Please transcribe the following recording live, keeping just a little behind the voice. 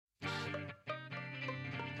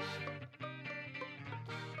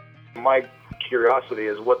My curiosity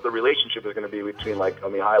is what the relationship is going to be between like a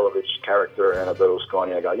Mihailovic character and a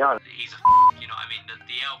Berlusconi Galliani. He's the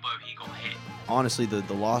elbow he got hit. Honestly,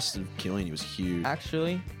 the loss of Chiellini was huge.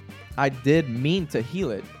 Actually, I did mean to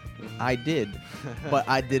heel it. I did, but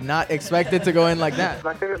I did not expect it to go in like that.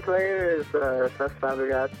 My favorite player is Cesc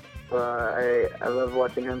Fabregas. I love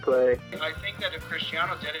watching him play. I think that if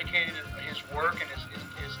Cristiano dedicated his work and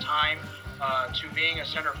his time to being in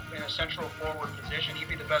a central forward position, he'd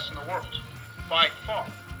be the best in the world, by far.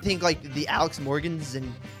 I think like the Alex Morgans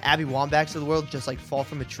and Abby Wambachs of the world just like fall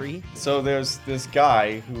from a tree. So there's this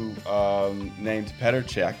guy who named Petr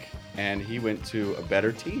Cech, and he went to a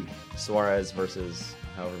better team. Suarez versus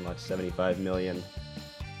however much, 75 million.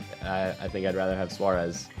 I think I'd rather have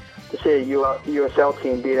Suarez. To see a USL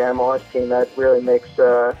team beat an MLS team, that really makes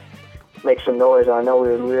some noise. I know we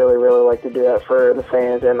would really, really like to do that for the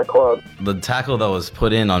fans and the club. The tackle that was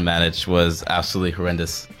put in on Matic was absolutely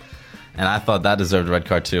horrendous. And I thought that deserved a red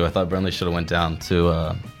card too. I thought Burnley should have went down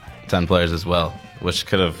to 10 players as well, which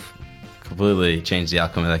could have completely changed the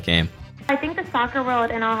outcome of that game. I think the soccer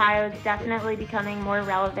world in Ohio is definitely becoming more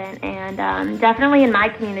relevant, and definitely in my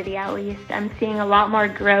community at least, I'm seeing a lot more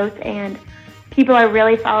growth, and people are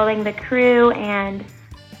really following the Crew, and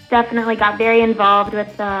definitely got very involved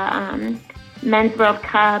with the Men's World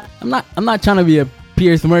Cup. I'm not trying to be a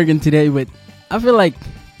Piers Morgan today, but I feel like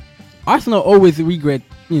Arsenal always regret,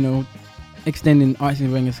 extending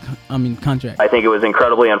Arsene Wenger's contract. I think it was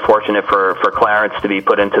incredibly unfortunate for Clarence to be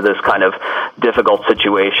put into this kind of difficult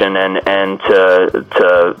situation and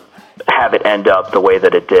to have it end up the way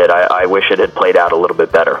that it did. I wish it had played out a little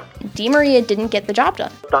bit better. Di Maria didn't get the job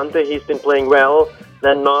done. Dante, he's been playing well,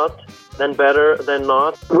 then not, then better, then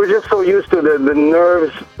not. We're just so used to the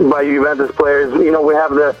nerves by Juventus players. We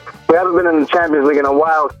haven't been in the Champions League in a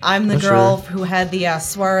while. I'm the girl who had the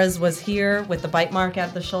Suarez was here with the bite mark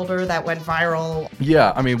at the shoulder that went viral.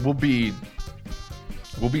 Yeah, I mean, we'll be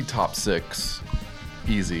top 6,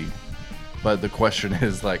 easy. But the question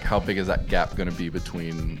is, like, how big is that gap going to be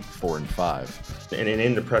between 4 and 5? And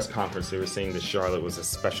in the press conference, they were saying that Charlotte was a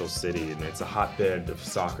special city and it's a hotbed of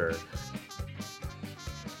soccer.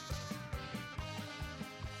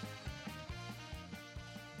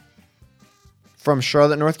 From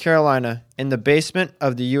Charlotte, North Carolina, in the basement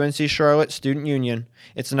of the UNC Charlotte Student Union,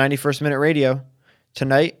 it's the 91st Minute Radio.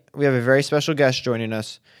 Tonight, we have a very special guest joining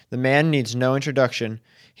us. The man needs no introduction.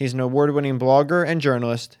 He's an award-winning blogger and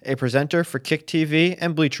journalist, a presenter for Kick TV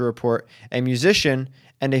and Bleacher Report, a musician,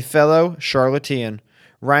 and a fellow Charlottean.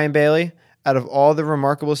 Ryan Bailey, out of all the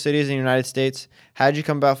remarkable cities in the United States, how did you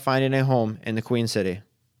come about finding a home in the Queen City?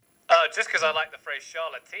 Just because I like the phrase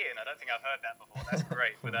Charlottean. I don't think I've heard that before. That's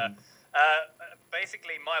great. But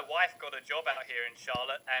basically, my wife got a job out here in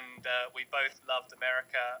Charlotte, and we both loved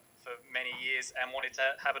America for many years and wanted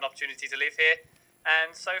to have an opportunity to live here.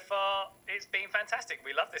 And so far, it's been fantastic.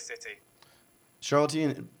 We love this city.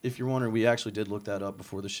 Charlottean, if you're wondering, we actually did look that up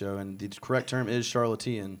before the show, and the correct term is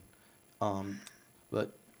Charlottean.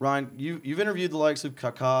 But Ryan, you've interviewed the likes of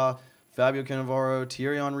Kaká, Fabio Cannavaro,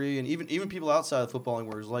 Thierry Henry, and even people outside of footballing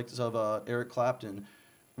worlds like of Eric Clapton.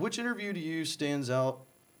 Which interview to you stands out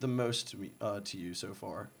the most to you so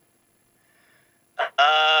far?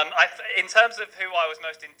 In terms of who I was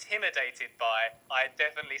most intimidated by, I'd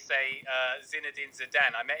definitely say Zinedine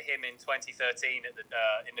Zidane. I met him in 2013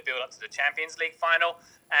 in the build-up to the Champions League final,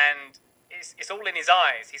 and it's all in his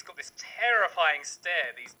eyes. He's got this terrifying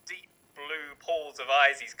stare, these deep blue pools of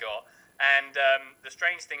eyes he's got. And the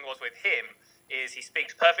strange thing was with him is he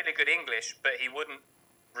speaks perfectly good English, but he wouldn't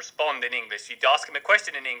respond in English. You'd ask him a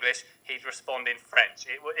question in English, he'd respond in French.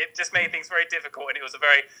 It just made things very difficult, and it was a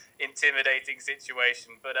very intimidating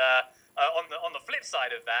situation. But on the flip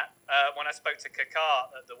side of that, when I spoke to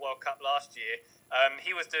Kaká at the World Cup last year,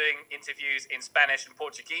 he was doing interviews in Spanish and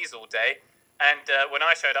Portuguese all day. And when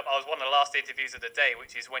I showed up, I was one of the last interviews of the day,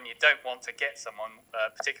 which is when you don't want to get someone,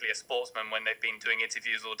 particularly a sportsman, when they've been doing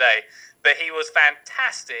interviews all day. But he was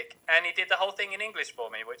fantastic, and he did the whole thing in English for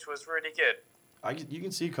me, which was really good. You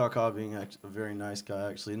can see Kaká being a very nice guy,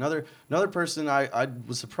 actually. Another person I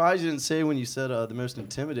was surprised you didn't say when you said the most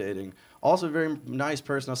intimidating. Also a very nice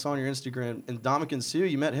person I saw on your Instagram. And Ndamukong Suh,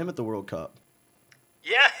 you met him at the World Cup.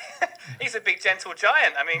 Yeah, he's a big, gentle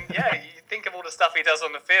giant. I mean, yeah, you think of all the stuff he does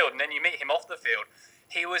on the field, and then you meet him off the field.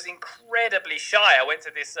 He was incredibly shy. I went to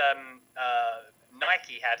this,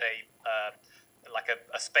 Nike had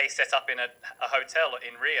a space set up in a hotel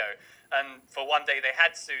in Rio. And for one day, they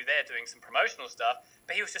had Sue there doing some promotional stuff,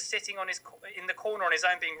 but he was just sitting in the corner on his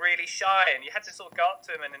own, being really shy, and you had to sort of go up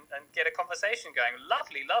to him and get a conversation going.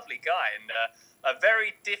 Lovely, lovely guy, and a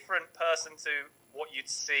very different person to what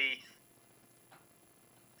you'd see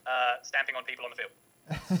stamping on people on the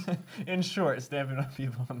field. In short, stamping on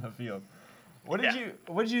people on the field. What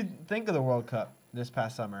did you think of the World Cup this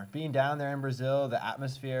past summer? Being down there in Brazil, the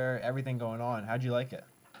atmosphere, everything going on. How'd you like it?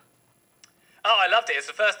 Oh, I loved it. It's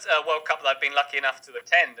the first World Cup that I've been lucky enough to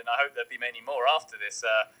attend, and I hope there'll be many more after this.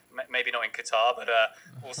 Maybe not in Qatar, but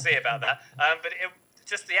we'll see about that. But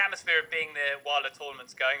just the atmosphere of being there while the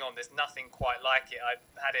tournament's going on, there's nothing quite like it. I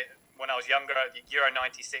had it when I was younger. Euro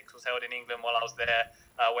 96 was held in England while I was there.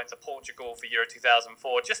 Went to Portugal for Euro 2004.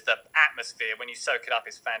 Just the atmosphere, when you soak it up,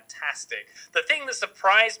 is fantastic. The thing that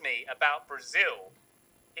surprised me about Brazil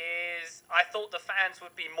is I thought the fans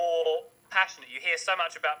would be more passionate. You hear so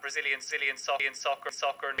much about Brazilian soccer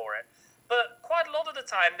and for it, but quite a lot of the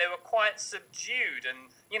time they were quite subdued, and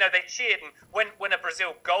they cheered. And when a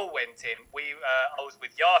Brazil goal went in, I was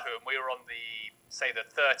with Yahoo, and we were on the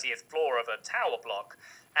 30th floor of a tower block,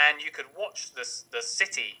 and you could watch the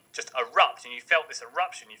city just erupt, and you felt this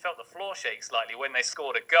eruption. You felt the floor shake slightly when they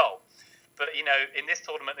scored a goal. But, in this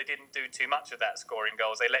tournament, they didn't do too much of that, scoring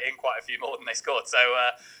goals. They let in quite a few more than they scored. So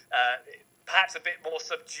perhaps a bit more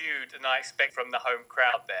subdued than I expect from the home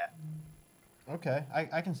crowd there. Okay,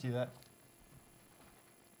 I can see that.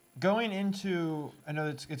 Going into, I know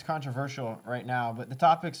it's controversial right now, but the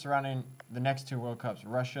topics surrounding the next two World Cups,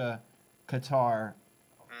 Russia, Qatar,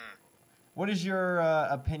 what is your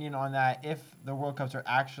opinion on that if the World Cups are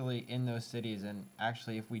actually in those cities, and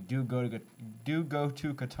actually if we do go to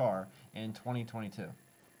Qatar in 2022?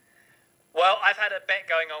 Well, I've had a bet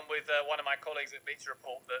going on with one of my colleagues at Bleacher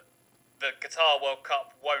Report that the Qatar World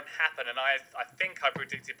Cup won't happen, and I think I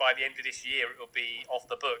predicted by the end of this year it will be off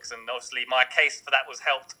the books, and obviously my case for that was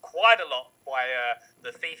helped quite a lot by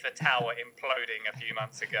the FIFA tower imploding a few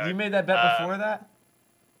months ago. You made that bet before that?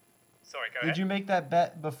 Sorry, go ahead. Did you make that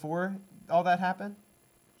bet before all that happened?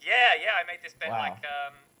 Yeah, I made this bet Wow.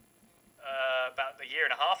 About a year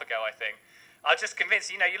and a half ago, I think. I was just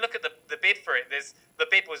convinced, you look at the bid for it, the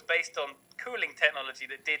bid was based on cooling technology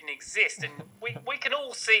that didn't exist, and we can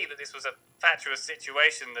all see that this was a fatuous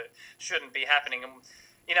situation that shouldn't be happening. And,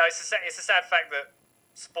 it's a sad fact that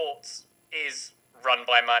sports is run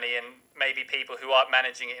by money, and maybe people who aren't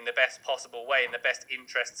managing it in the best possible way, in the best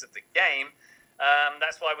interests of the game.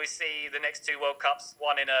 That's why we see the next two World Cups,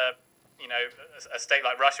 one in a state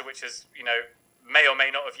like Russia, which has, may or may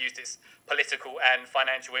not have used its political and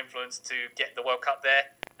financial influence to get the World Cup there.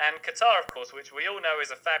 And Qatar, of course, which we all know is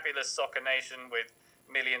a fabulous soccer nation with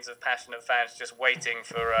millions of passionate fans just waiting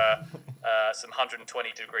for some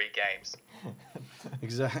 120-degree games.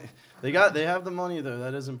 Exactly. They have the money, though.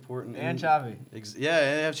 That is important. And Xavi. Yeah,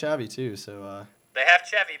 they have Xavi, too. So. They have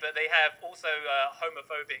Xavi, but they have also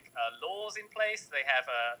homophobic laws in place. They have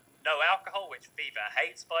no alcohol, which FIFA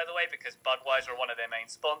hates, by the way, because Budweiser are one of their main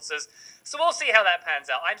sponsors. So we'll see how that pans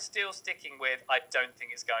out. I'm still sticking with I don't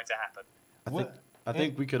think it's going to happen. I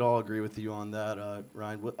think we could all agree with you on that,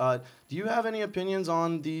 Ryan. Do you have any opinions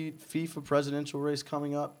on the FIFA presidential race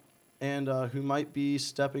coming up, and who might be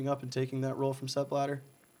stepping up and taking that role from Sepp Blatter?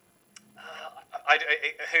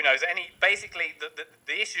 Who knows? Basically,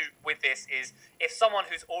 the issue with this is if someone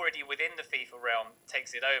who's already within the FIFA realm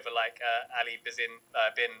takes it over, like Ali bin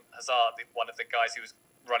Hazard, one of the guys who was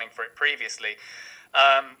running for it previously,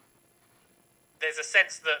 there's a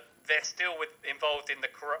sense that they're still involved in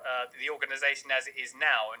the organisation as it is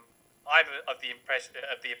now, and I'm of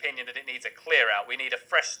the opinion that it needs a clear out. We need a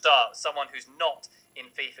fresh start, someone who's not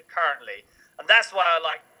in FIFA currently, and that's why I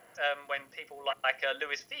like. When people like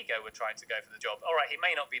Luis Figo were trying to go for the job. All right, he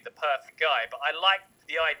may not be the perfect guy, but I like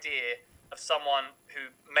the idea of someone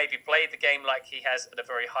who maybe played the game like he has at a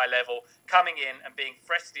very high level, coming in and being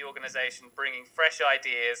fresh to the organisation, bringing fresh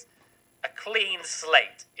ideas. A clean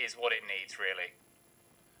slate is what it needs, really.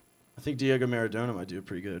 I think Diego Maradona might do a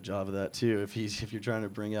pretty good job of that, too, if you're trying to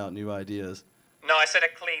bring out new ideas. No, I said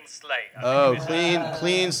a clean slate.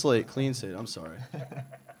 Clean slate. I'm sorry.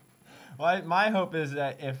 Well, my hope is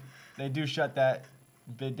that if they do shut that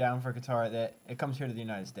bid down for Qatar, that it comes here to the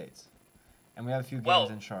United States. And we have a few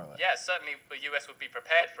games in Charlotte. Yeah, certainly the US would be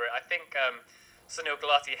prepared for it. I think Sunil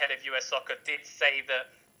Gulati, head of US Soccer, did say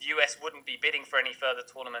that the US wouldn't be bidding for any further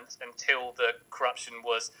tournaments until the corruption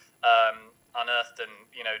was unearthed and,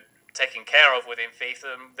 taken care of within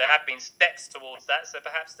FIFA. There have been steps towards that, so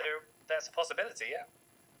perhaps that's a possibility,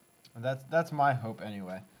 yeah. That's my hope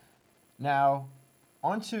anyway. Now,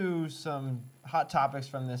 on to some hot topics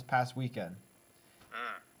from this past weekend.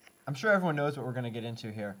 I'm sure everyone knows what we're going to get into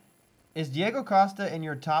here. Is Diego Costa in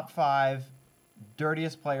your top 5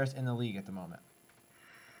 dirtiest players in the league at the moment?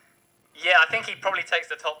 Yeah, I think he probably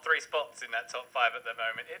takes the top 3 spots in that top 5 at the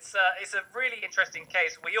moment. It's a really interesting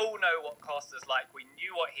case. We all know what Costa's like. We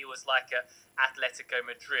knew what he was like at Atletico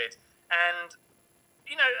Madrid. And,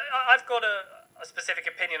 I've got a specific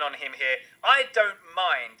opinion on him here. I don't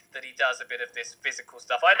mind that he does a bit of this physical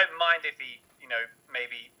stuff. I don't mind if he,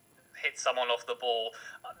 maybe hits someone off the ball.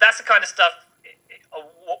 That's the kind of stuff,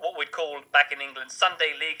 what we'd call back in England,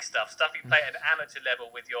 Sunday league stuff you play at an amateur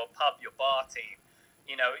level with your pub, your bar team.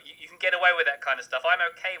 You can get away with that kind of stuff. I'm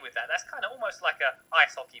okay with that. That's kind of almost like a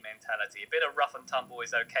ice hockey mentality. A bit of rough and tumble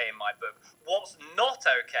is okay in my book. What's not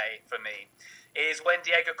okay for me is when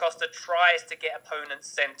Diego Costa tries to get opponents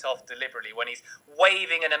sent off deliberately, when he's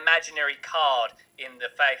waving an imaginary card in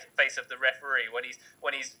the face of the referee, when he's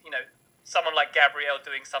someone like Gabriel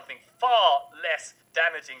doing something far less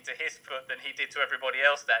damaging to his foot than he did to everybody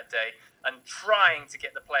else that day, and trying to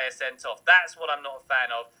get the player sent off. That's what I'm not a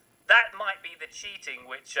fan of. That might be the cheating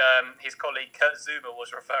which his colleague Kurt Zuma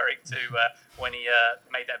was referring to when he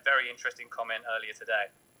made that very interesting comment earlier today.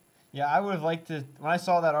 Yeah, I would have liked to. When I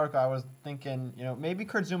saw that article, I was thinking, maybe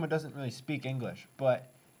Kurt Zuma doesn't really speak English,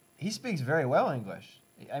 but he speaks very well English.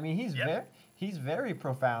 I mean, he's very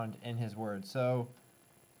profound in his words. So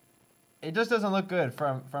it just doesn't look good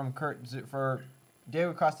for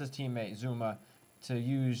Diego Costa's teammate Zuma to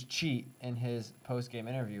use cheat in his post-game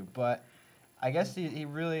interview, but I guess he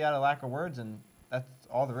really had a lack of words, and that's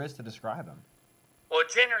all there is to describe him. Well,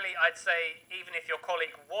 generally, I'd say even if your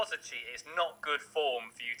colleague was a cheat, it's not good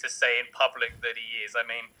form for you to say in public that he is. I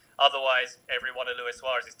mean, otherwise, every one of Luis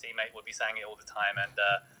Suarez's teammate would be saying it all the time, and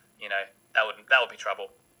that would be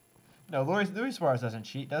trouble. No, Luis Suarez doesn't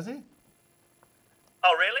cheat, does he?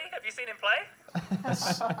 Oh, really? Have you seen him play?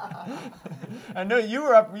 I know you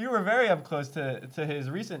were very up close to his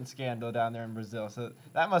recent scandal down there in Brazil, so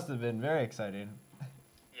that must have been very exciting.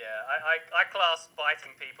 Yeah, I class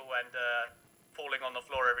biting people and falling on the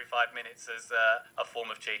floor every 5 minutes as a form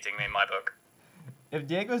of cheating in my book. If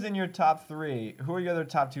Diego's in your top 3, who are your other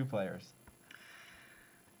top 2 players?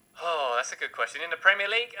 Oh, that's a good question. In the Premier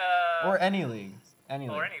League? Or any league. Any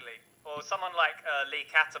league. Or someone like Lee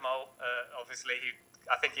Catamol, obviously,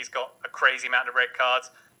 I think he's got a crazy amount of red cards.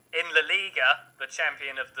 In La Liga, the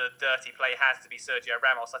champion of the dirty play has to be Sergio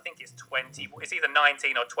Ramos. I think it's 20. It's either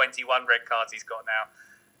 19 or 21 red cards he's got now.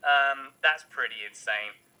 That's pretty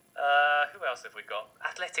insane. Who else have we got?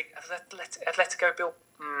 Atletico Bill?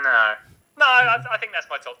 No, I think that's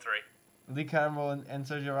my top 3. Lee Catamol and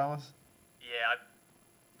Sergio Ramos? Yeah, I'd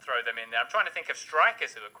throw them in there. I'm trying to think of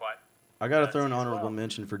strikers who are quite... I got to throw an honorable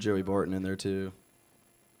mention for Joey Barton in there, too.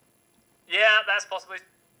 Yeah, that's possible.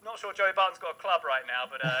 Not sure Joey Barton's got a club right now,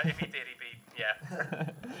 but if he did, he'd be, yeah.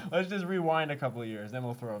 Let's just rewind a couple of years, then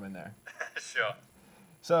we'll throw him in there. Sure.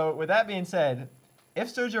 So, with that being said,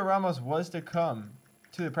 if Sergio Ramos was to come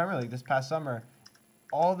to the Premier League this past summer,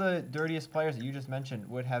 all the dirtiest players that you just mentioned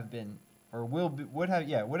would have been, or would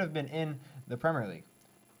have been in the Premier League.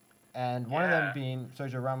 And one of them being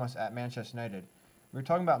Sergio Ramos at Manchester United. We were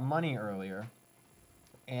talking about money earlier,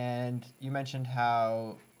 and you mentioned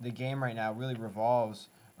how the game right now really revolves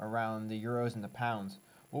around the euros and the pounds.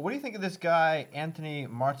 Well, what do you think of this guy, Anthony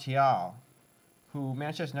Martial, who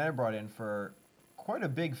Manchester United brought in for quite a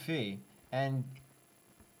big fee? And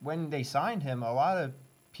when they signed him, a lot of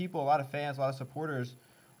people, a lot of fans, a lot of supporters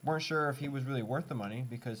weren't sure if he was really worth the money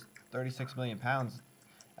because £36 million,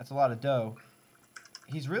 that's a lot of dough.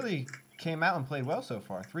 He's really came out and played well so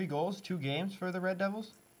far. 3 goals, 2 games for the Red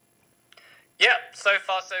Devils. Yeah, so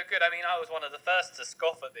far so good. I mean, I was one of the first to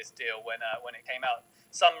scoff at this deal when it came out.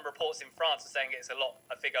 Some reports in France are saying it's a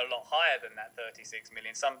figure a lot higher than that 36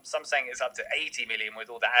 million. Some saying it's up to 80 million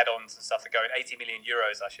with all the add-ons and stuff that go in. 80 million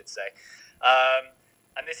euros, I should say.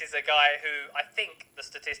 And this is a guy who I think the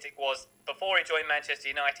statistic was before he joined Manchester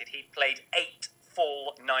United, he played 8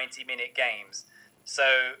 full 90-minute games.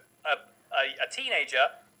 So a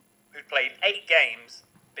teenager who played 8 games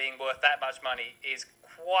being worth that much money is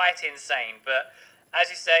quite insane. But as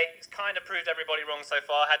you say, it's kind of proved everybody wrong so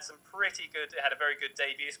far. Had a very good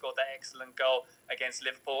debut, scored that excellent goal against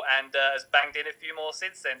Liverpool, and has banged in a few more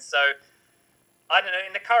since then. So I don't know,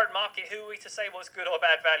 in the current market, who are we to say what's good or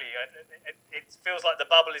bad value? It feels like the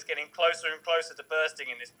bubble is getting closer and closer to bursting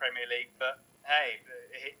in this Premier League. But hey,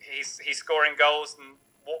 he's scoring goals, and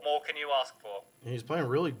what more can you ask for? And he's playing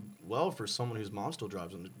really well for someone whose mom still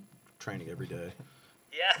drives him to training every day.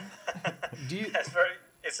 Yeah,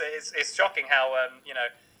 it's shocking how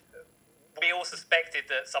we all suspected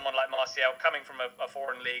that someone like Martial, coming from a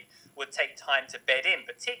foreign league, would take time to bed in,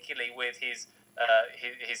 particularly with his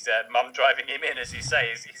mum driving him in, as you say,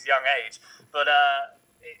 his young age. But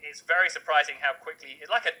it's very surprising how quickly, it's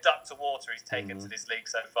like a duck to water he's taken to this league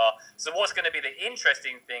so far. So what's going to be the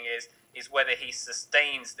interesting thing is whether he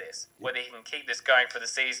sustains this, whether he can keep this going for the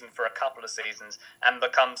season, for a couple of seasons, and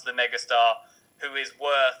becomes the megastar who is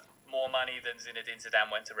worth more money than Zinedine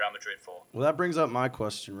Zidane went to Real Madrid for. Well, that brings up my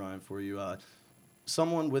question, Ryan, for you.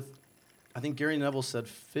 Someone with, I think Gary Neville said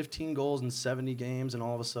 15 goals in 70 games, and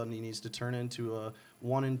all of a sudden he needs to turn into a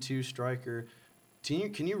 1-2 striker.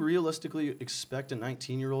 Can you realistically expect a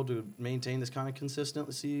 19-year-old to maintain this kind of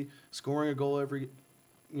consistency, scoring a goal every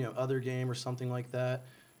other game or something like that,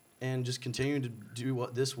 and just continuing to do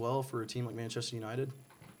this well for a team like Manchester United?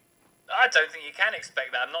 I don't think you can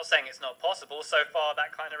expect that. I'm not saying it's not possible. So far,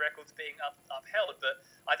 that kind of record's being upheld, but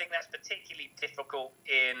I think that's particularly difficult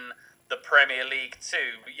in the Premier League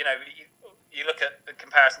too. You look at the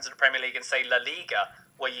comparison to the Premier League and say La Liga,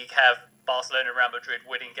 where you have Barcelona and Real Madrid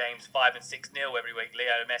winning games 5 and 6-0 every week,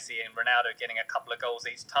 Leo Messi and Ronaldo getting a couple of goals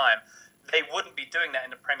each time. They wouldn't be doing that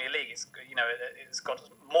in the Premier League. It's got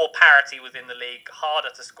more parity within the league,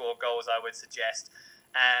 harder to score goals, I would suggest.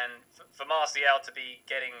 And for Martial to be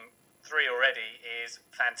getting 3 already is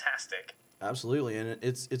fantastic. Absolutely, and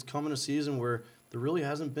it's coming a season where there really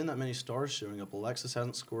hasn't been that many stars showing up. Alexis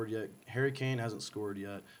hasn't scored yet. Harry Kane hasn't scored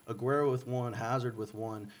yet. Aguero with 1, Hazard with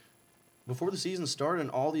 1. Before the season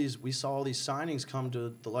started, we saw all these signings come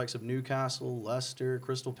to the likes of Newcastle, Leicester,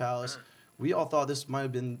 Crystal Palace. We all thought this might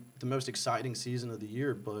have been the most exciting season of the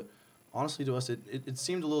year, but honestly to us, it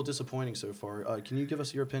seemed a little disappointing so far. Can you give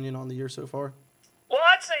us your opinion on the year so far? Well,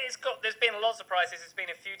 I'd say there's been a lot of surprises. There's been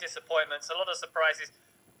a few disappointments, a lot of surprises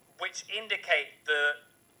which indicate the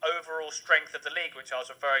overall strength of the league, which I was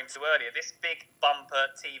referring to earlier. This big bumper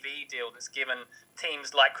TV deal that's given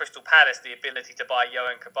teams like Crystal Palace the ability to buy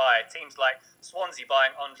Yohan Cabaye, teams like Swansea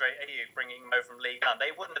buying Andre Ayew, bringing him over from League One. They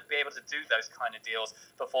wouldn't have been able to do those kind of deals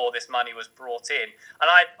before this money was brought in. And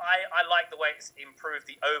I like the way it's improved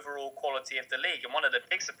the overall quality of the league. And one of the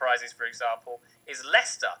big surprises, for example, is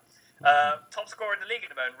Leicester. Top scorer in the league at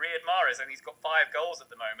the moment, Riyad Mahrez, and he's got 5 goals at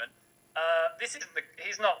the moment.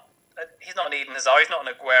 He's not an Eden Hazard, he's not an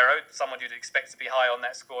Aguero, someone you'd expect to be high on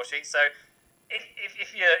that score sheet. So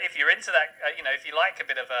if you're into that, if you like a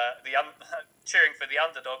bit of cheering for the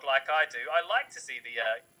underdog like I do, I like to see the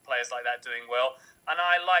players like that doing well, and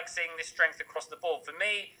I like seeing this strength across the board. For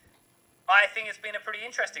me, I think it's been a pretty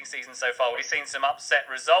interesting season so far. We've seen some upset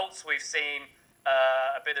results, we've seen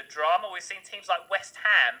a bit of drama, we've seen teams like West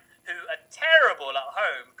Ham, who are terrible at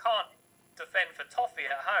home, can't defend for toffee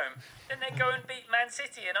at home, then they go and beat Man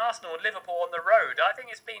City and Arsenal and Liverpool on the road. I think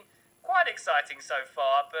it's been quite exciting so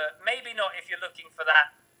far, but maybe not if you're looking for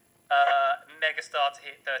that megastar to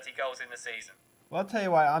hit 30 goals in the season. Well, I'll tell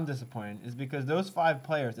you why I'm disappointed is because those 5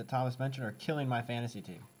 players that Thomas mentioned are killing my fantasy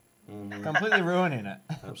team. Completely ruining it.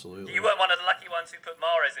 Absolutely. You weren't one of the lucky ones who put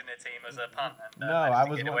Mahrez in their team as a punt and I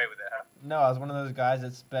was get away with it. Huh? No, I was one of those guys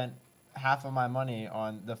that spent half of my money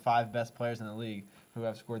on the 5 best players in the league who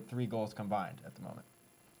have scored 3 goals combined at the moment.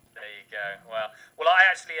 There you go. Well, I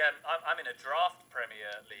actually I'm in a draft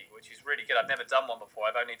Premier League, which is really good. I've never done one before.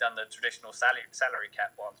 I've only done the traditional salary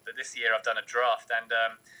cap ones, but this year I've done a draft, and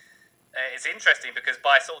it's interesting because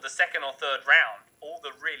by sort of the 2nd or 3rd round, all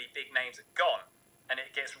the really big names are gone, and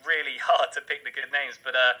it gets really hard to pick the good names.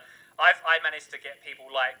 But I managed to get people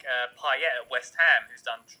like Payet at West Ham, who's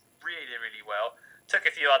done really, really well. Took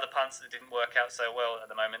a few other punts that didn't work out so well at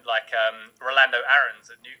the moment, like Rolando Aarons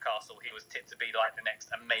at Newcastle. He was tipped to be like the next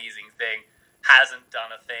amazing thing. Hasn't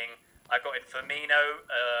done a thing. I got in Firmino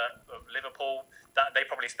of Liverpool. They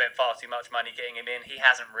probably spent far too much money getting him in. He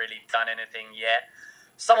hasn't really done anything yet.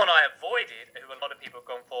 Someone I avoided, who a lot of people have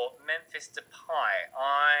gone for, Memphis Depay.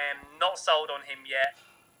 I'm not sold on him yet.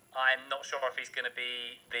 I'm not sure if he's going to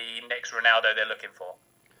be the next Ronaldo they're looking for.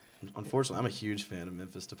 Unfortunately, I'm a huge fan of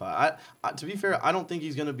Memphis Depay. To be fair, I don't think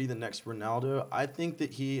he's going to be the next Ronaldo. I think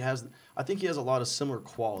he has a lot of similar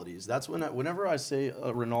qualities. That's whenever I say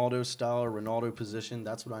a Ronaldo style or Ronaldo position,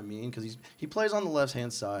 that's what I mean, because he plays on the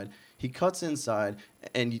left-hand side, he cuts inside,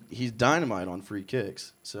 and he's dynamite on free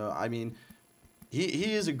kicks. So I mean,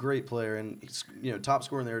 he is a great player, and top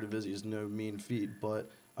scorer in the Eredivisie is no mean feat.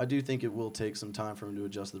 But I do think it will take some time for him to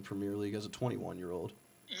adjust to the Premier League as a 21-year-old.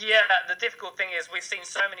 Yeah, the difficult thing is we've seen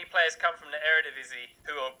so many players come from the Eredivisie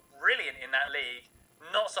who are brilliant in that league,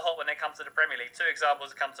 not so hot when they come to the Premier League. 2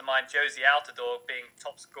 examples come to mind: Josie Altidore being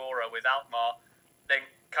top scorer with Alkmaar, then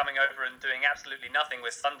coming over and doing absolutely nothing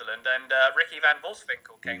with Sunderland, and Ricky van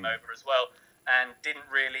Wolfswinkel came over as well and didn't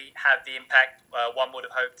really have the impact one would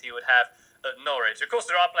have hoped he would have at Norwich. Of course,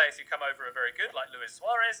 there are players who come over who are very good, like Luis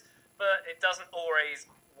Suarez, but it doesn't always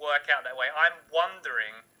work out that way. I'm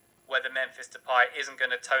wondering whether Memphis Depay isn't going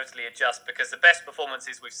to totally adjust, because the best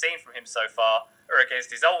performances we've seen from him so far are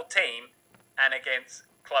against his old team and against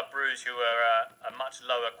Club Brugge, who are a much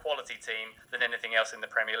lower quality team than anything else in the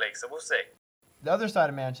Premier League. So we'll see. The other side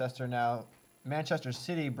of Manchester now, Manchester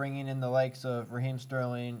City bringing in the likes of Raheem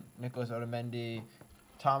Sterling, Nicolas Otamendi,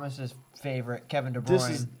 Thomas's favorite, Kevin De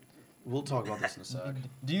Bruyne. We'll talk about this in a sec.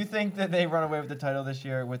 Do you think that they run away with the title this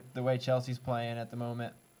year with the way Chelsea's playing at the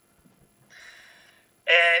moment?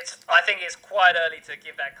 I think it's quite early to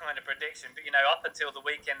give that kind of prediction, but up until the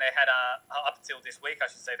weekend up until this week, I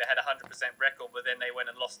should say, they had a 100% record, but then they went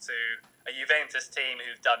and lost to a Juventus team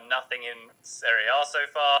who've done nothing in Serie A so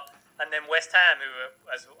far, and then West Ham, who,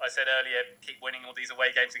 as I said earlier, keep winning all these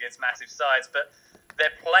away games against massive sides, but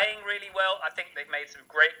they're playing really well. I think they've made some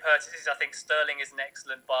great purchases. I think Sterling is an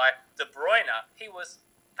excellent buy. De Bruyne, he was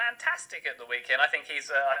fantastic at the weekend. I think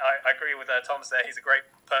I agree with Thomas there. He's a great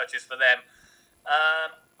purchase for them.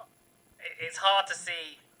 It's hard to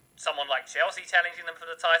see someone like Chelsea challenging them for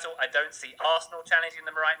the title. I don't see Arsenal challenging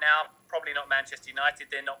them right now. Probably not Manchester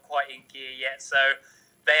United. They're not quite in gear yet. So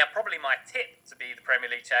they are probably my tip to be the Premier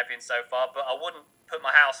League champions so far. But I wouldn't put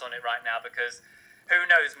my house on it right now, because who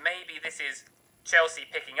knows? Maybe this is Chelsea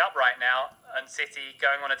picking up right now and City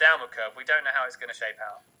going on a downward curve. We don't know how it's going to shape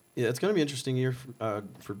out. Yeah, it's going to be an interesting year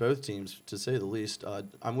for both teams, to say the least.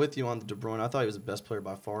 I'm with you on De Bruyne. I thought he was the best player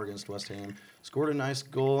by far against West Ham. Scored a nice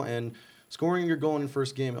goal, and scoring your goal in the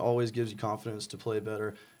first game always gives you confidence to play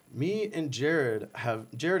better. Me and Jared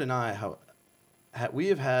and I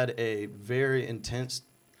have had a very intense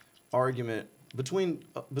argument between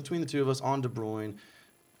the two of us on De Bruyne.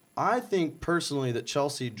 I think personally that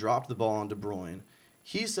Chelsea dropped the ball on De Bruyne.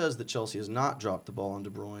 He says that Chelsea has not dropped the ball on De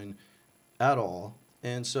Bruyne at all.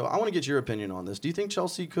 And so I want to get your opinion on this. Do you think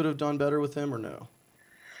Chelsea could have done better with him or no?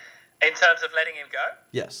 In terms of letting him go?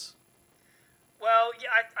 Yes. Well, yeah,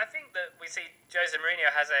 I think that we see Jose Mourinho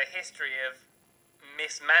has a history of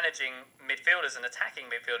mismanaging midfielders and attacking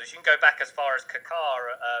midfielders. You can go back as far as Kaká,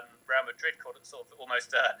 Real Madrid sort of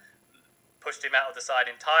almost pushed him out of the side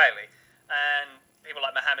entirely. And people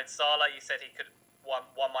like Mohamed Salah, you said he could.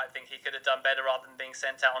 One might think he could have done better rather than being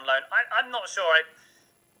sent out on loan. I'm not sure.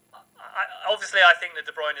 Obviously, I think that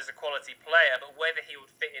De Bruyne is a quality player, but whether he would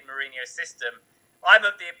fit in Mourinho's system, I'm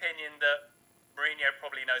of the opinion that Mourinho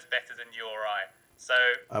probably knows better than you or I. So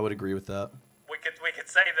I would agree with that. We could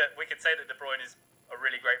say that De Bruyne is a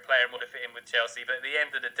really great player and would have fit in with Chelsea, but at the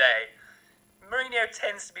end of the day, Mourinho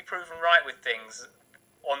tends to be proven right with things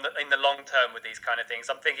in the long term with these kind of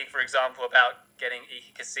things. I'm thinking, for example, about getting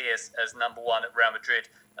Iker Casillas as number one at Real Madrid,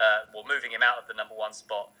 moving him out of the number one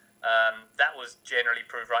spot. That was generally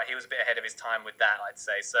proved right. He was a bit ahead of his time with that, I'd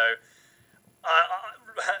say. So,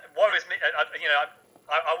 what is me?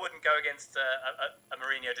 I wouldn't go against a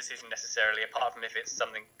Mourinho decision necessarily, apart from if it's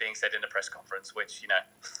something being said in a press conference, which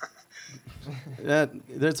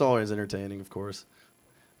That's always entertaining, of course.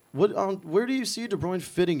 Where do you see De Bruyne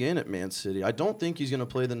fitting in at Man City? I don't think he's going to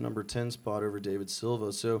play the number 10 spot over David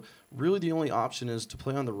Silva, so really the only option is to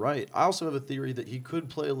play on the right. I also have a theory that he could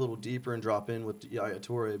play a little deeper and drop in with Yaya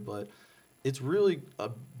Toure, but it's really a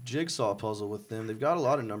jigsaw puzzle with them. They've got a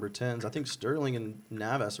lot of number 10s. I think Sterling and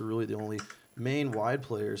Navas are really the only main wide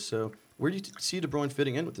players. So where do you see De Bruyne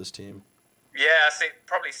fitting in with this team? Yeah, I see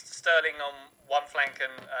probably Sterling on one flank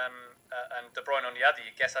and De Bruyne on the other,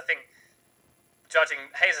 you guess. I think judging,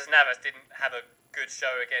 Jesus Navas didn't have a good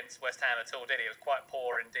show against West Ham at all, did he? It was quite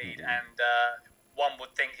poor indeed, and one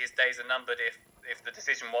would think his days are numbered if the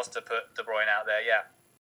decision was to put De Bruyne out there. Yeah.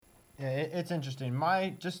 Yeah, it's interesting.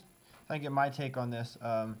 I get my take on this.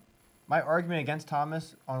 My argument against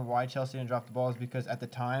Thomas on why Chelsea didn't drop the ball is because at the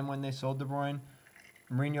time when they sold De Bruyne,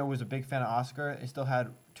 Mourinho was a big fan of Oscar. They still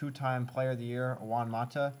had two-time Player of the Year, Juan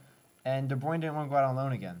Mata, and De Bruyne didn't want to go out on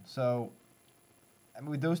loan again. So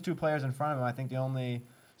with those two players in front of him, I think the only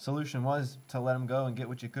solution was to let him go and get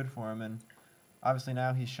what you could for him. And obviously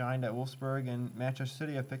now he's shined at Wolfsburg, and Manchester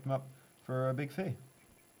City have picked him up for a big fee.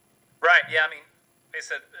 Right. Yeah. I mean,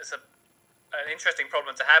 it's an interesting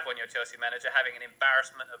problem to have when you're a Chelsea manager, having an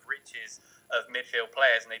embarrassment of riches of midfield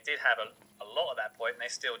players, and they did have a lot at that point, and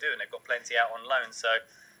they still do, and they've got plenty out on loan. So,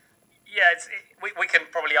 yeah, we can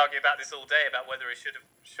probably argue about this all day about whether he should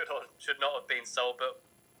or should not have been sold, but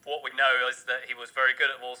what we know is that he was very good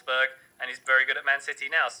at Wolfsburg, and he's very good at Man City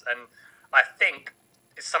now. And I think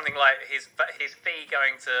it's something like his fee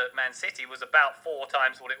going to Man City was about 4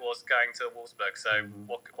 times what it was going to Wolfsburg. So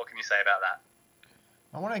what can you say about that?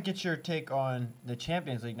 I want to get your take on the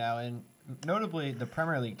Champions League now, and notably the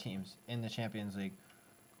Premier League teams in the Champions League.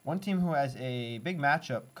 One team who has a big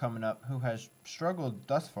matchup coming up, who has struggled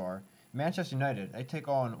thus far, Manchester United. They take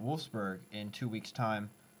on Wolfsburg in 2 weeks' time.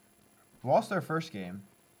 lost their first game.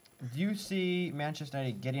 Do you see Manchester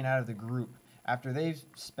United getting out of the group after they've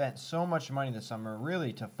spent so much money this summer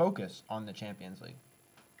really to focus on the Champions League?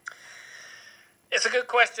 It's a good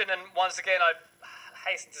question, and once again, I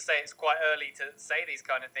hasten to say it's quite early to say these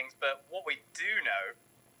kind of things, but what we do know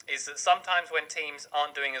is that sometimes when teams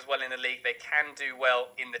aren't doing as well in the league, they can do well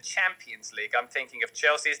in the Champions League. I'm thinking of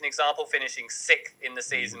Chelsea as an example, finishing 6th in the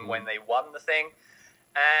season when they won the thing.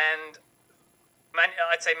 And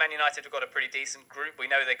I'd say Man United have got a pretty decent group. We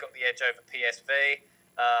know they got the edge over PSV.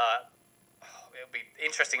 It'll be an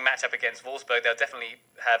interesting matchup against Wolfsburg. They'll definitely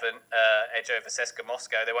have an edge over CSKA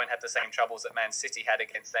Moscow. They won't have the same troubles that Man City had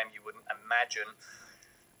against them, you wouldn't imagine.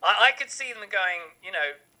 I could see them going,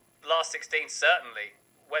 last 16 certainly.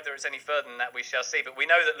 Whether it's any further than that, we shall see. But we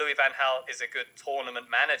know that Louis van Gaal is a good tournament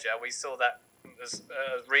manager. We saw that as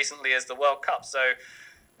recently as the World Cup. So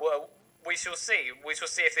we shall see. We shall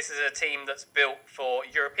see if this is a team that's built for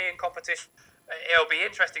European competition. It'll be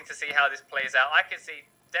interesting to see how this plays out. I could see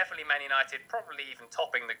definitely Man United probably even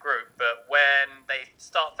topping the group. But when they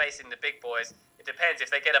start facing the big boys, it depends. If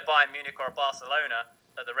they get a Bayern Munich or a Barcelona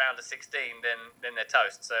at the round of 16, then they're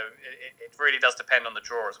toast. So it really does depend on the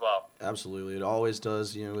draw as well. Absolutely, it always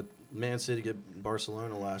does. With Man City get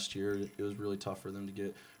Barcelona last year, it was really tough for them to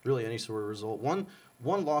get really any sort of result. One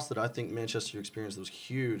loss that I think Manchester experienced that was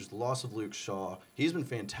huge, the loss of Luke Shaw. He's been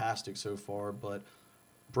fantastic so far, but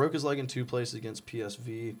broke his leg in 2 places against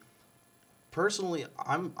PSV. Personally,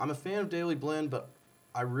 I'm a fan of Daley Blind, but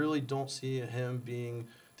I really don't see him being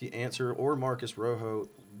the answer, or Marcus Rojo.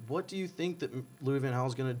 What do you think that Louis van Gaal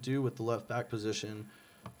is going to do with the left back position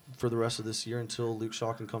for the rest of this year until Luke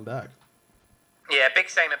Shaw can come back? Yeah, big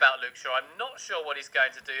shame about Luke Shaw. I'm not sure what he's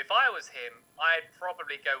going to do. If I was him, I'd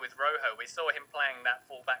probably go with Rojo. We saw him playing that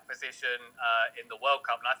full-back position in the World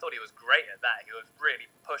Cup, and I thought he was great at that. He was really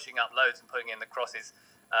pushing up loads and putting in the crosses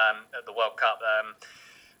at the World Cup.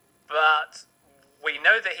 But we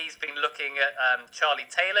know that he's been looking at Charlie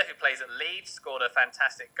Taylor, who plays at Leeds, scored a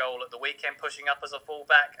fantastic goal at the weekend, pushing up as a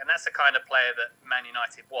fullback, and that's the kind of player that Man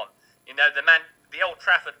United want. The Old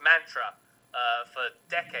Trafford mantra for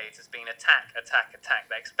decades has been attack, attack, attack.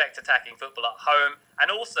 They expect attacking football at home, and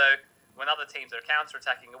also when other teams are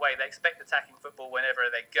counter-attacking away, they expect attacking football whenever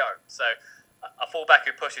they go. So a fullback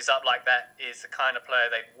who pushes up like that is the kind of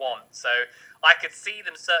player they want. So I could see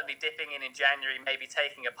them certainly dipping in January, maybe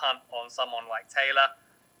taking a punt on someone like Taylor.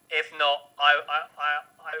 If not, I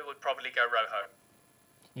would probably go Rojo.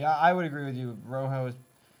 Yeah, I would agree with you. Rojo is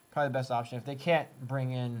probably the best option. If they can't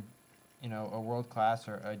bring in, a world-class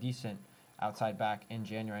or a decent outside back in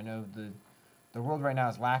January, I know the world right now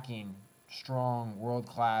is lacking strong,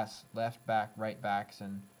 world-class left back, right backs,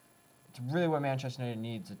 and it's really what Manchester United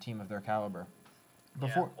needs, a team of their caliber.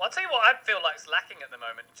 Well, I'll tell you what I feel like is lacking at the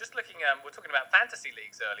moment. Just looking, we're talking about fantasy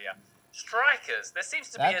leagues earlier. Strikers. There seems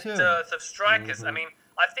to be a dearth of strikers. Mm-hmm. I mean,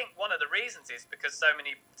 I think one of the reasons is because so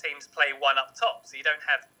many teams play one up top, so you don't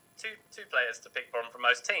have two players to pick from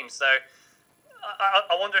most teams. So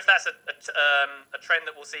I wonder if that's a trend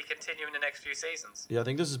that we'll see continue in the next few seasons. Yeah, I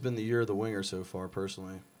think this has been the year of the winger so far,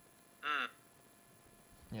 personally.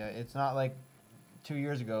 Yeah, it's not like 2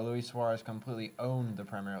 years ago, Luis Suarez completely owned the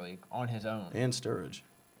Premier League on his own. And Sturridge.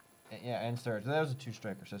 Yeah, and Sturridge. That was a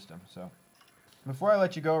 2-striker system. So, before I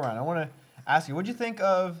let you go, Ryan, I want to ask you, what do you think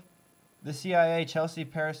of the CIA, Chelsea,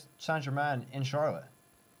 Paris Saint-Germain in Charlotte?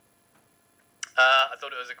 I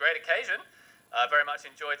thought it was a great occasion. Very much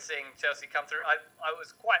enjoyed seeing Chelsea come through. I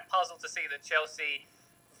was quite puzzled to see that Chelsea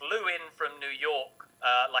flew in from New York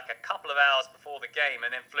like a couple of hours before the game and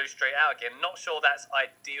then flew straight out again. Not sure that's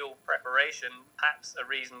ideal preparation. Perhaps a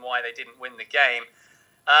reason why they didn't win the game.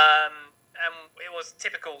 And it was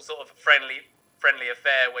typical sort of friendly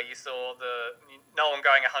affair where you saw no one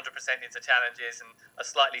going 100% into challenges and a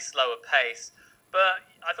slightly slower pace. But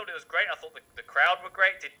I thought it was great. I thought the crowd were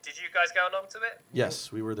great. Did you guys go along to it? Yes,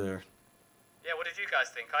 we were there. Yeah, what did you guys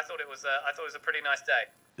think? I thought it was a pretty nice day.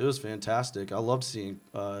 It was fantastic. I love seeing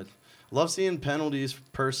penalties.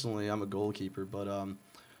 Personally, I'm a goalkeeper, but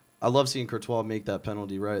I love seeing Courtois make that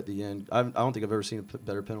penalty right at the end. I don't think I've ever seen a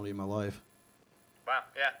better penalty in my life. Wow,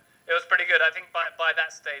 yeah. It was pretty good. I think by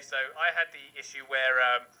that stage, so I had the issue where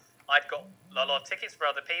I'd got a lot of tickets for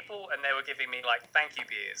other people, and they were giving me like thank you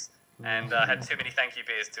beers, and I had too many thank you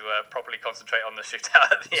beers to properly concentrate on the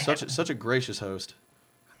shootout at the end. Such a gracious host.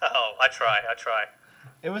 Oh, I try.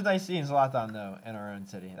 It was nice seeing Zlatan, though, in our own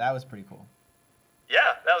city. That was pretty cool.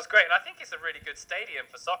 Yeah, that was great. And I think it's a really good stadium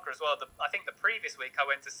for soccer as well. I think the previous week I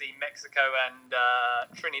went to see Mexico and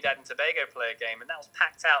Trinidad and Tobago play a game, and that was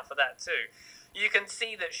packed out for that too. You can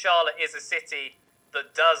see that Charlotte is a city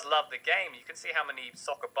that does love the game. You can see how many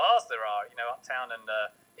soccer bars there are, uptown and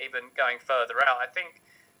even going further out. I think,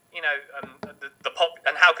 the pop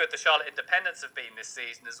and how good the Charlotte Independents have been this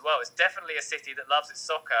season as well. It's definitely a city that loves its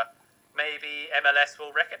soccer. Maybe MLS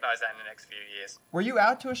will recognise that in the next few years. Were you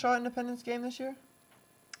out to a Charlotte Independence game this year?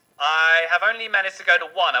 I have only managed to go to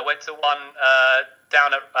one. I went to one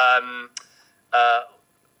down at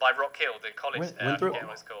by Rock Hill, the college. I forget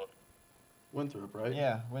what it's called. Winthrop, right?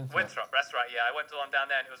 Yeah, Winthrop, that's right. Yeah, I went to one down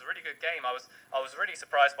there, and it was a really good game. I was really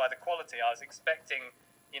surprised by the quality. I was expecting,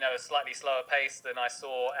 a slightly slower pace than I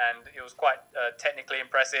saw, and it was quite technically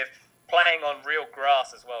impressive. Playing on real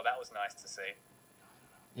grass as well. That was nice to see.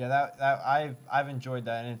 Yeah, that I've enjoyed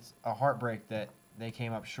that, and it's a heartbreak that they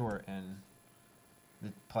came up short in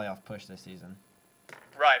the playoff push this season.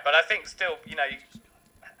 Right, but I think still,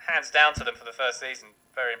 hands down to them for the first season.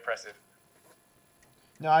 Very impressive.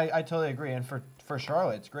 No, I totally agree, and for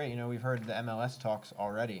Charlotte, it's great. We've heard the MLS talks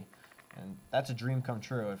already, and that's a dream come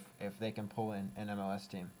true if they can pull in an MLS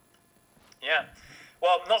team. Yeah.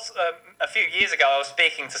 Well, not a few years ago, I was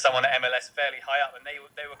speaking to someone at MLS fairly high up, and they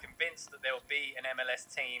were convinced that there will be an MLS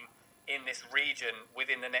team in this region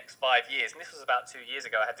within the next 5 years. And this was about 2 years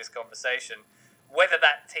ago I had this conversation. Whether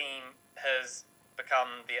that team has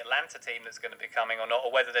become the Atlanta team that's going to be coming or not,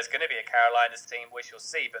 or whether there's going to be a Carolinas team, we shall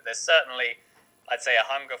see. But there's certainly, I'd say, a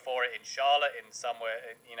hunger for it in Charlotte, in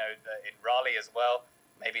somewhere, in Raleigh as well.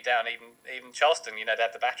 Maybe down even Charleston. They have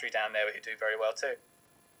the Battery down there who do very well too.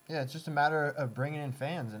 Yeah, it's just a matter of bringing in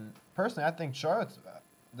fans. And personally, I think Charlotte's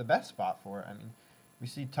the best spot for it. I mean, we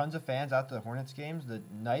see tons of fans out to the Hornets games. The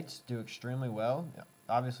Knights do extremely well.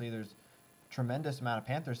 Obviously, there's tremendous amount of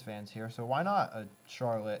Panthers fans here. So why not a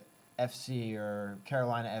Charlotte FC or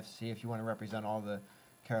Carolina FC if you want to represent all the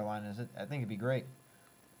Carolinas? I think it'd be great.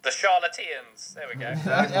 The Charlotteans. There we go.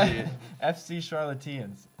 Exactly. FC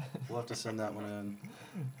Charlotteans. We'll have to send that one in.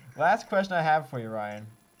 Last question I have for you, Ryan.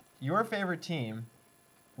 Your favorite team,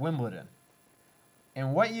 Wimbledon.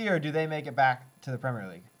 In what year do they make it back to the Premier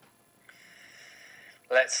League?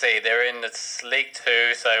 Let's see. They're in the League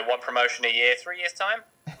Two, so one promotion a year. 3 years' time?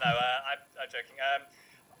 No, I'm joking.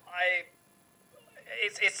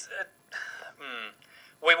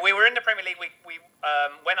 We were in the Premier League. We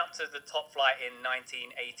went up to the top flight in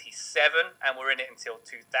 1987, and we're in it until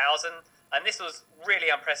 2000. And this was really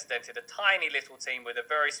unprecedented. A tiny little team with a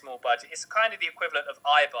very small budget. It's kind of the equivalent of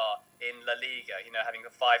Eibar in La Liga, having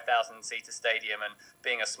a 5,000-seater stadium and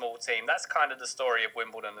being a small team. That's kind of the story of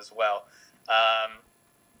Wimbledon as well.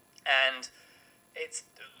 And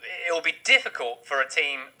it'll be difficult for a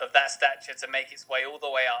team of that stature to make its way all the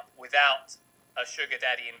way up without a sugar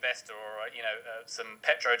daddy investor or some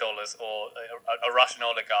petrodollars or a Russian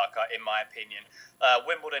oligarch, in my opinion.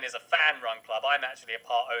 Wimbledon is a fan-run club. I'm actually a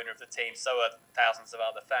part owner of the team, so are thousands of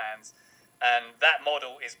other fans. And that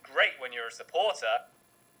model is great when you're a supporter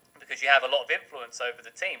because you have a lot of influence over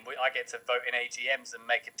the team. I get to vote in AGMs and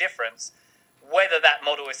make a difference. Whether that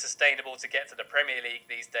model is sustainable to get to the Premier League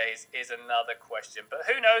these days is another question. But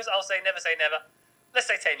who knows? I'll say never say never. Let's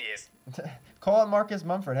say 10 years. Call up Marcus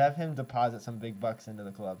Mumford. Have him deposit some big bucks into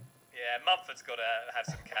the club. Yeah, Mumford's got to have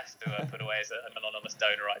some cash to put away as an anonymous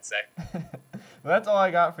donor, I'd say. Well, that's all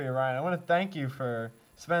I got for you, Ryan. I want to thank you for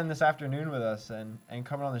spending this afternoon with us and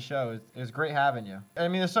coming on the show. It was great having you. I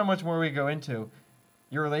mean, there's so much more we go into.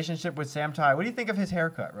 Your relationship with Sam Tighe. What do you think of his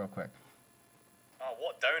haircut, real quick? Oh,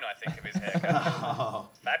 what don't I think of his haircut?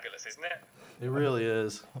 It's fabulous, isn't it? It really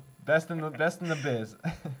is. Best in the biz.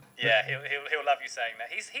 Yeah, he'll love you saying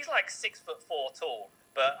that. He's like 6'4" tall,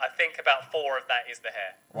 but I think about 4 of that is the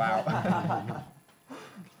hair. Wow.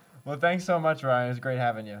 Well, thanks so much, Ryan. It was great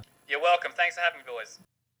having you. You're welcome. Thanks for having me, boys.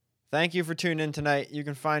 Thank you for tuning in tonight. You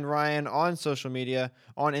can find Ryan on social media,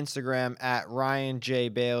 on Instagram at Ryan J.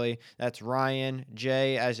 Bailey. That's Ryan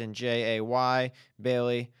J as in Jay,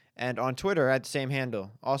 Bailey. And on Twitter at the same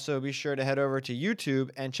handle. Also, be sure to head over to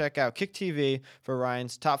YouTube and check out Kick TV for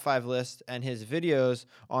Ryan's top 5 list and his videos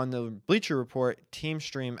on the Bleacher Report Team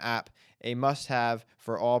Stream app, a must-have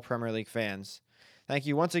for all Premier League fans. Thank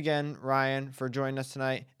you once again, Ryan, for joining us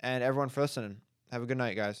tonight, and everyone for listening. Have a good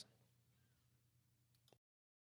night, guys.